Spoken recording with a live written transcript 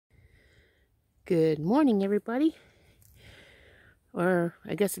Good morning, everybody. Or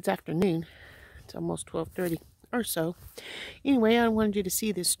I guess it's afternoon. It's almost 12:30 or so. Anyway, I wanted you to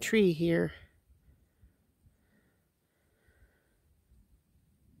see this tree here.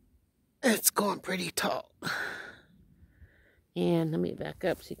 It's going pretty tall. And let me back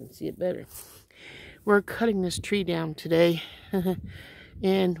up so you can see it better. We're cutting this tree down today.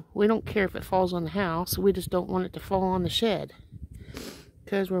 And we don't care if it falls on the house. We just don't want it to fall on the shed.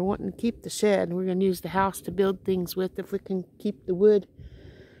 Because we're wanting to keep the shed. And we're going to use the house to build things with if we can keep the wood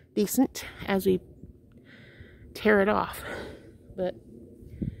decent as we tear it off. But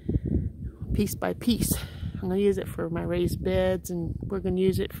piece by piece, I'm going to use it for my raised beds, and we're going to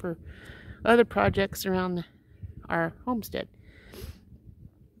use it for other projects around our homestead.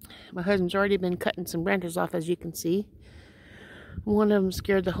 My husband's already been cutting some branches off, as you can see. One of them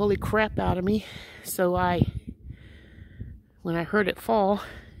scared the holy crap out of me, so when I heard it fall,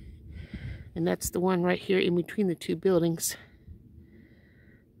 and that's the one right here in between the two buildings,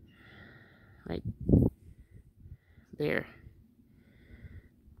 right there.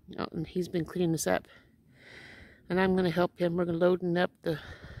 Oh, and he's been cleaning this up, and I'm going to help him. We're going to loading up the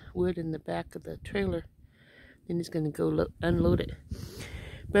wood in the back of the trailer, then he's going to go unload it.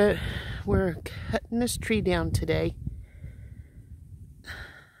 But we're cutting this tree down today,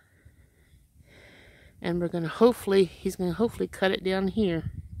 and he's going to hopefully cut it down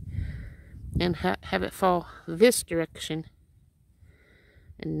here and have it fall this direction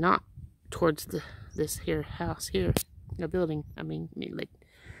and not towards this here house here, the building. I mean like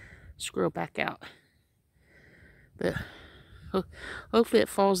scroll back out. But hopefully it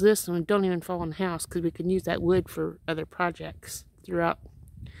falls this and don't even fall on the house, because we can use that wood for other projects throughout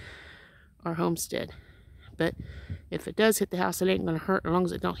our homestead. But if it does hit the house, it ain't going to hurt as long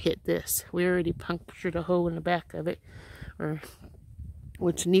as it don't hit this. We already punctured a hole in the back of it,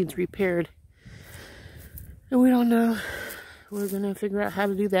 which needs repaired. And we don't know. We're going to figure out how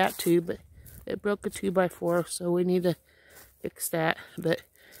to do that too, but it broke a 2x4, so we need to fix that. But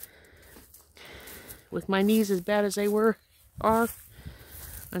with my knees as bad as they are,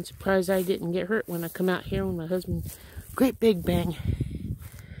 I'm surprised I didn't get hurt when I come out here when my husband, great big bang.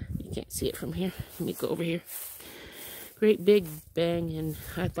 You can't see it from here. Let me go over here. Great big bang, and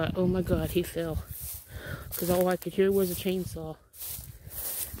I thought, oh my God, he fell. Because all I could hear was a chainsaw.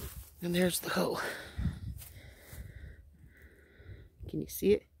 And there's the hole. Can you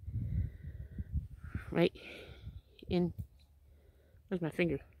see it? Right in, where's my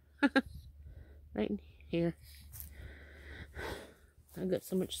finger? Right in here. I've got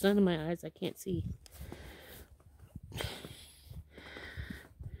so much sun in my eyes I can't see.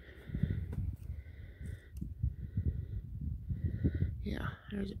 Yeah,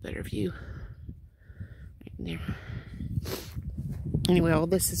 there's a better view. Right in there. Anyway, all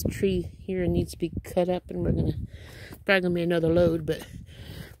this tree here needs to be cut up, and we're probably gonna be another load, but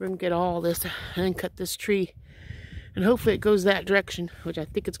we're gonna get all this and then cut this tree. And hopefully it goes that direction, which I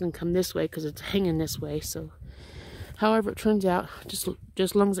think it's going to come this way because it's hanging this way. So, however it turns out, just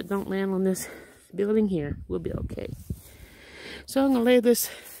as long as it don't land on this building here, we'll be okay. So I'm going to lay this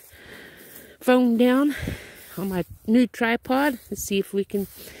phone down on my new tripod and see if we can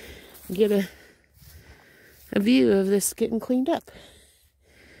get a view of this getting cleaned up.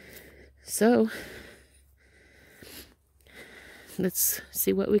 So, let's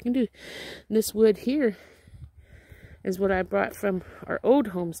see what we can do. This wood here is what I brought from our old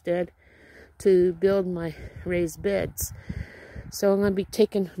homestead to build my raised beds. So I'm going to be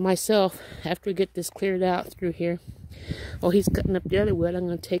taking myself, after we get this cleared out through here, while he's cutting up the other wood, I'm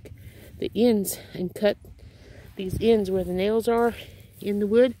going to take the ends and cut these ends where the nails are in the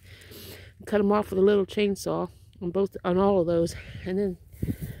wood, and cut them off with a little chainsaw on all of those, and then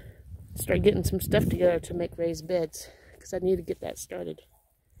start getting some stuff together to make raised beds, because I need to get that started.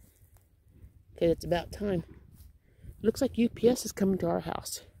 Okay, it's about time. Looks like UPS is coming to our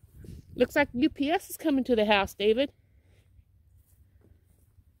house. Looks like UPS is coming to the house, David.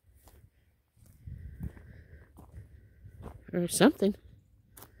 Or something.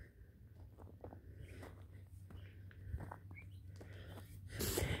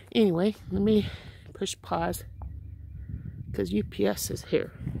 Anyway, let me push pause, because UPS is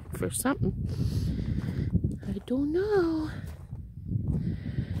here for something. I don't know.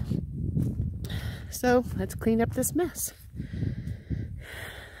 So, let's clean up this mess.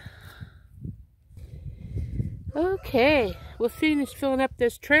 Okay, we'll finish filling up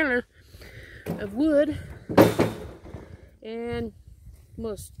this trailer of wood, and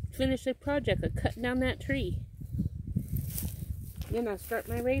we'll finish the project of cutting down that tree. Then I'll start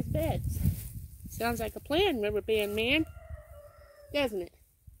my raised beds. Sounds like a plan, Rubber Band Man, doesn't it?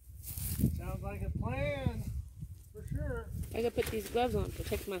 Sounds like a plan, for sure. I gotta put these gloves on to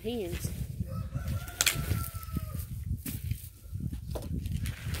protect my hands.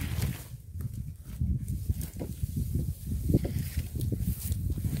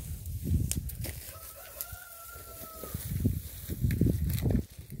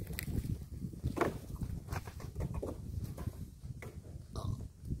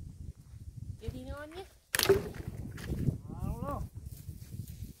 Getting on you? I don't know.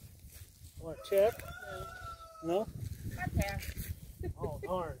 Want to check? No. No? I pass. Oh,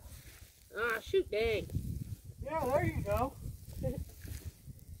 darn. Ah, shoot, dang. Yeah, there you go.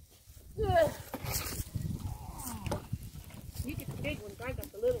 Ugh. You get the big ones, I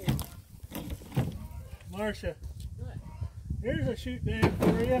got the little ones. Marcia, What? here's a shoot dang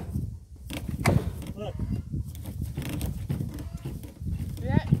for you. Look.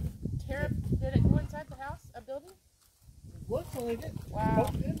 Did it go inside the house, a building? Looks like it. Wow.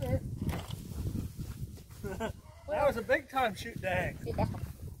 Poked in there. That was a big time shoot dang. Yeah.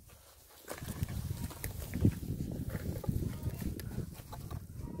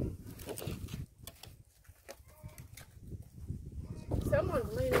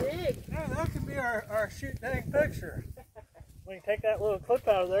 Someone's laying an egg. Yeah, that could be our shoot dang picture. We can take that little clip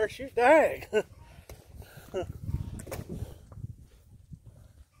out of there, shoot dang. Someone's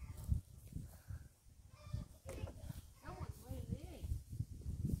laying an egg.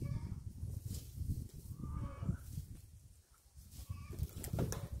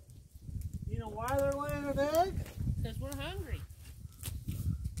 You know why they're laying an egg? Because we're hungry.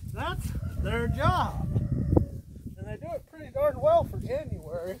 That's their job. And they do it pretty darn well for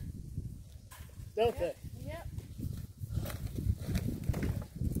January, don't they? Yep.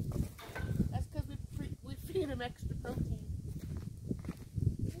 That's because we feed them extra protein.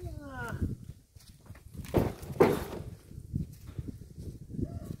 Yeah.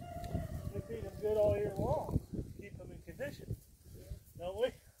 We feed them good all year long. Keep them in condition, don't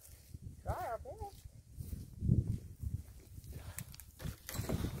we? Try our best.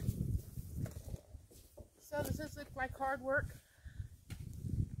 So does this look like hard work?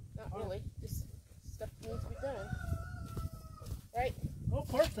 Not really. Just stuff that needs to be done. Right? Well,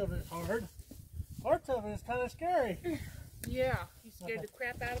 parts of it is hard. Parts of it is kind of scary. Yeah. You scared the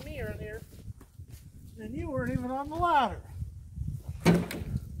crap out of me earlier. And you weren't even on the ladder.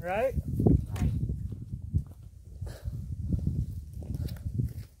 Right? Right.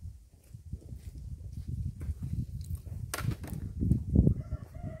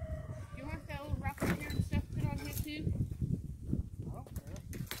 You want that little rocking chair and stuff put on here too? I don't care.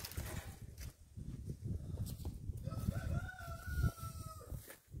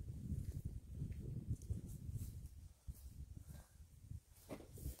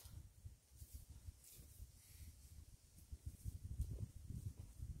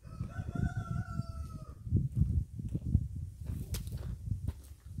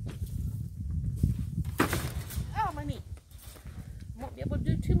 Oh, my knee. Won't be able to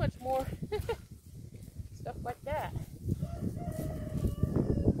do too much more stuff like that.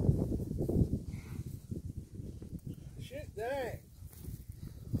 Shoot dang.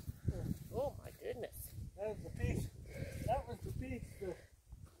 Oh my goodness. That was the piece. That was the piece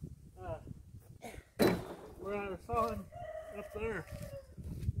that, where I was sawing up there.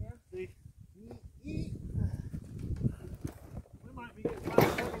 Yeah. See? We might be getting quite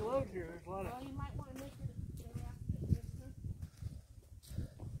a heavy load here. There's a lot of. Well, you might want to make it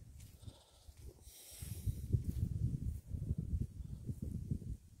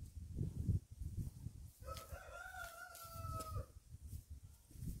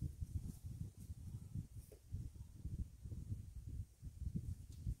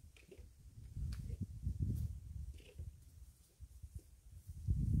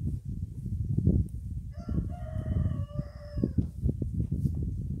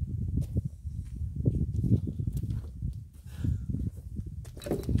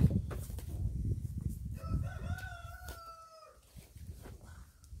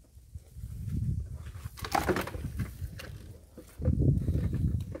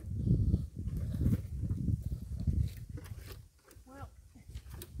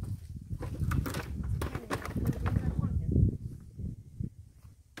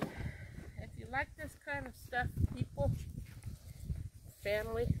like this kind of stuff, people,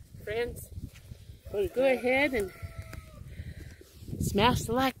 family, friends, go ahead and smash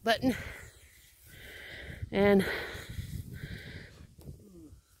the like button. And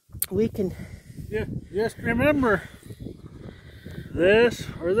we can just remember, this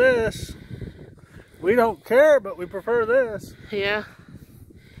or this. We don't care, but we prefer this. Yeah.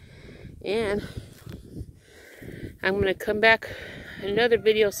 And I'm going to come back another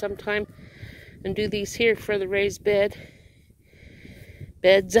video sometime and do these here for the raised beds.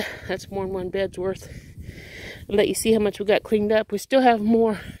 That's more than one bed's worth. I'll let you see how much we got cleaned up. We still have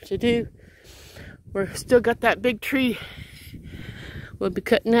more to do. We're still got that big tree. We'll be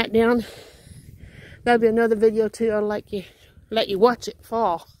cutting that down. That'll be another video too. I'll let you watch it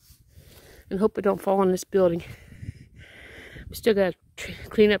fall. And hope it don't fall on this building. We still got to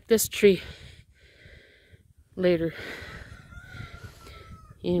clean up this tree later.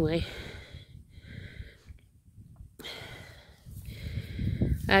 Anyway,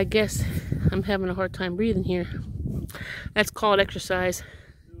 I guess I'm having a hard time breathing here. That's called exercise.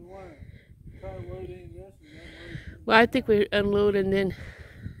 Well, I think we unload and then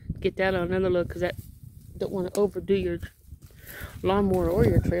get that on another load because I don't want to overdo your lawnmower or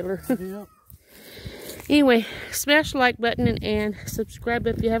your trailer. Yep. Anyway, smash the like button and subscribe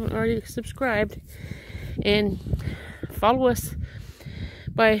if you haven't already subscribed. And follow us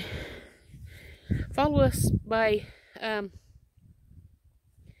by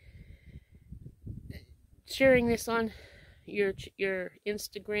sharing this on your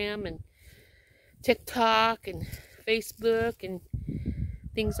Instagram and TikTok and Facebook and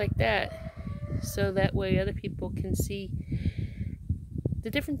things like that, so that way other people can see the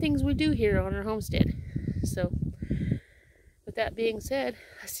different things we do here on our homestead. So with that being said,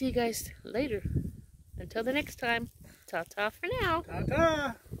 I'll see you guys later. Until the next time, ta-ta for now.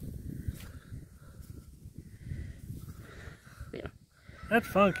 Ta-ta. Yeah. That's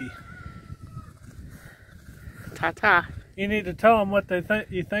funky. Ta-ta. You need to tell them what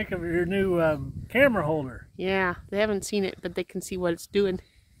you think of your new camera holder. Yeah, they haven't seen it, but they can see what it's doing.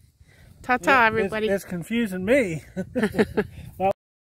 Ta-ta, everybody. It's confusing me.